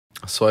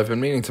So I've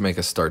been meaning to make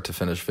a start to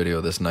finish video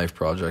of this knife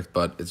project,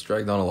 but it's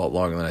dragged on a lot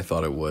longer than I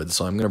thought it would,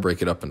 so I'm going to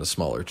break it up into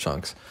smaller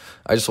chunks.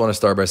 I just want to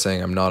start by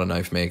saying I'm not a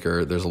knife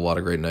maker. There's a lot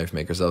of great knife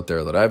makers out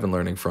there that I've been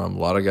learning from, a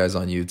lot of guys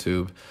on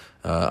YouTube.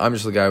 I'm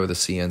just the guy with a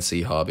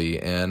CNC hobby,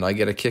 and I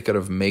get a kick out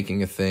of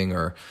making a thing,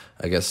 or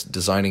I guess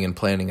designing and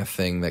planning a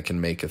thing that can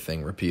make a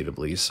thing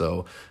repeatably.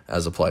 So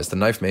as applies to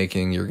knife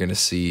making, you're going to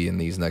see in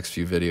these next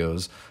few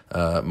videos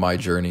my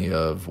journey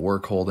of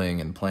work holding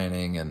and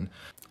planning, and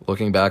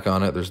looking back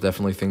on it, there's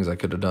definitely things I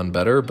could have done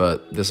better,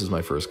 but this is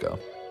my first go.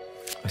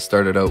 I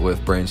started out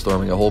with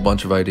brainstorming a whole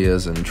bunch of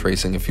ideas and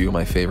tracing a few of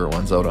my favorite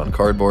ones out on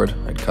cardboard.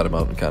 I'd cut them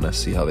out and kind of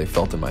see how they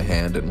felt in my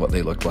hand and what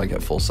they looked like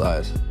at full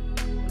size.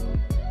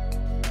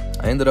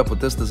 I ended up with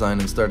this design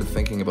and started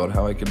thinking about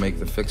how I could make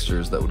the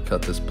fixtures that would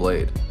cut this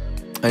blade.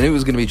 I knew it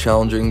was going to be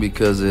challenging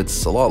because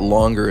it's a lot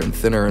longer and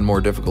thinner and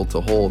more difficult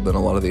to hold than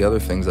a lot of the other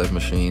things I've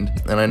machined,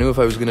 and I knew if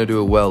I was going to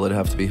do it well, it'd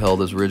have to be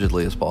held as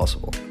rigidly as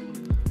possible.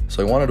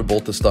 So I wanted to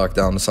bolt the stock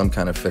down to some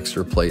kind of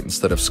fixture plate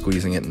instead of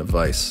squeezing it in a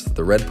vise.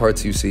 The red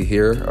parts you see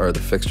here are the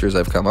fixtures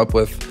I've come up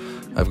with.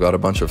 I've got a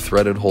bunch of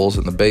threaded holes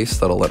in the base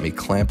that'll let me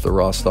clamp the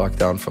raw stock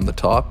down from the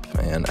top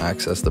and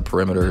access the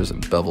perimeters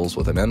and bevels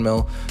with an end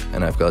mill.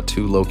 And I've got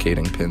two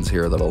locating pins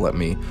here that'll let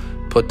me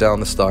put down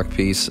the stock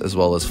piece as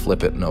well as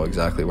flip it and know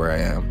exactly where I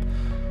am.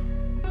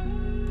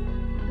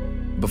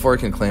 Before I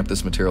can clamp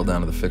this material down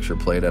to the fixture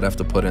plate, I'd have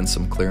to put in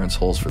some clearance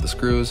holes for the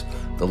screws,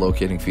 the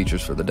locating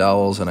features for the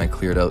dowels, and I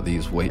cleared out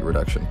these weight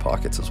reduction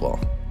pockets as well.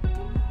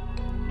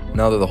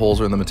 Now that the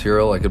holes are in the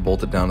material, I could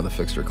bolt it down to the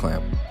fixture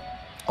clamp.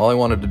 All I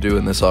wanted to do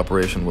in this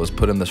operation was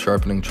put in the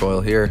sharpening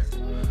choil here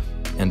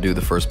and do the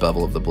first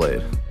bevel of the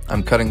blade.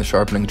 I'm cutting the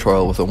sharpening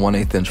choil with a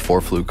 1/8 inch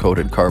 4-flue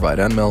coated carbide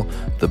end mill,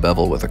 the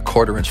bevel with a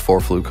 1/4 inch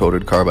 4-flue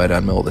coated carbide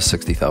end mill with a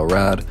 60 thou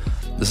rad.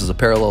 This is a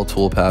parallel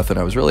tool path, and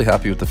I was really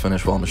happy with the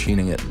finish while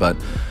machining it, but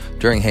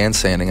during hand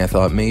sanding I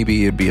thought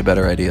maybe it'd be a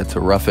better idea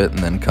to rough it and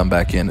then come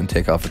back in and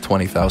take off a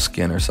 20 thou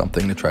skin or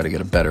something to try to get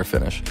a better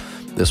finish.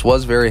 This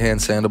was very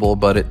hand sandable,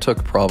 but it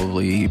took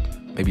probably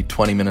maybe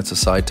 20 minutes a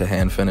side to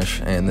hand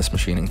finish, and this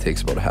machining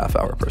takes about a half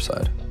hour per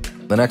side.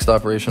 The next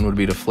operation would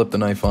be to flip the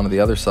knife onto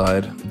the other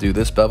side, do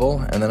this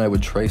bevel, and then I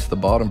would trace the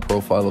bottom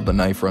profile of the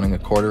knife running a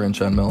 1/4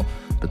 inch end mill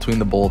between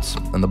the bolts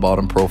and the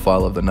bottom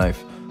profile of the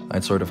knife.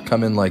 I'd sort of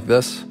come in like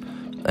this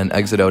and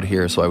exit out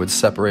here, so I would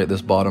separate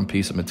this bottom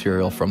piece of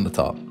material from the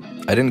top.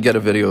 I didn't get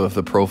a video of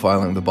the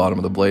profiling of the bottom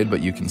of the blade,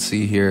 but you can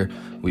see here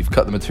we've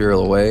cut the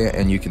material away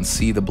and you can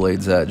see the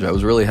blade's edge. I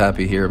was really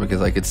happy here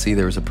because I could see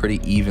there was a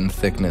pretty even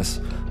thickness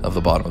of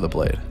the bottom of the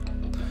blade.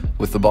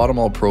 With the bottom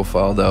all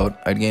profiled out,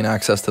 I'd gain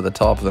access to the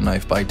top of the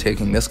knife by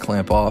taking this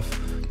clamp off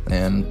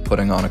and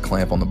putting on a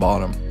clamp on the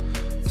bottom.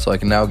 So I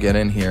can now get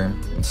in here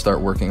and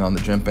start working on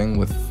the jimping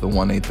with the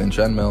 1/8 inch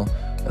end mill,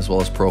 as well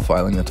as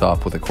profiling the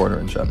top with a 1/4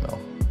 inch end mill.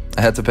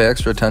 I had to pay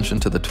extra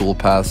attention to the tool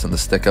paths and the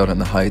stick out and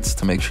the heights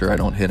to make sure I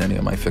don't hit any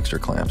of my fixture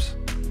clamps.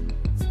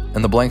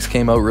 And the blanks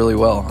came out really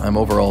well. I'm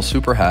overall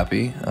super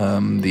happy.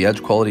 The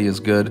edge quality is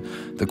good.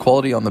 The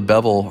quality on the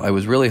bevel I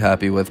was really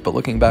happy with, but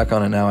looking back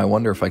on it now, I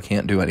wonder if I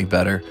can't do any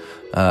better.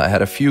 I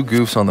had a few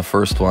goofs on the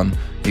first one.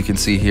 You can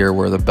see here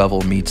where the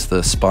bevel meets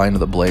the spine of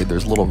the blade.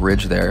 There's a little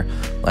ridge there.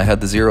 I had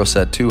the zero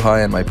set too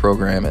high in my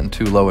program and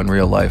too low in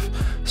real life,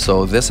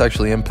 so this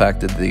actually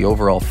impacted the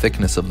overall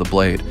thickness of the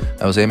blade.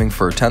 I was aiming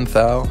for 10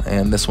 thou,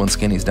 and this one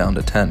skinnies down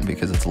to 10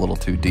 because it's a little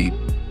too deep.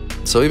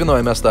 So even though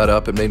I messed that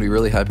up, it made me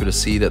really happy to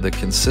see that the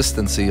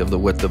consistency of the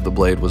width of the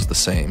blade was the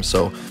same.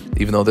 So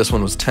even though this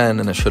one was 10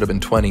 and it should have been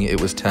 20,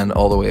 it was 10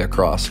 all the way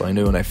across. So I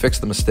knew when I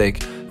fixed the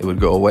mistake, it would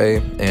go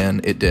away,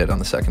 and it did on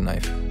the second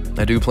knife.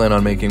 I do plan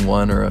on making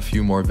one or a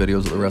few more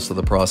videos of the rest of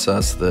the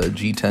process. The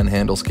G10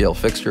 handle scale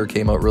fixture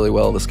came out really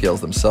well. The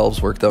scales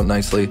themselves worked out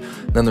nicely.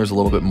 Then there's a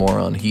little bit more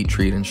on heat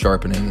treat and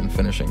sharpening and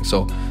finishing.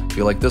 So if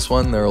you like this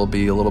one, there will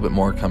be a little bit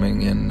more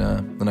coming in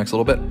the next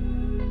little bit.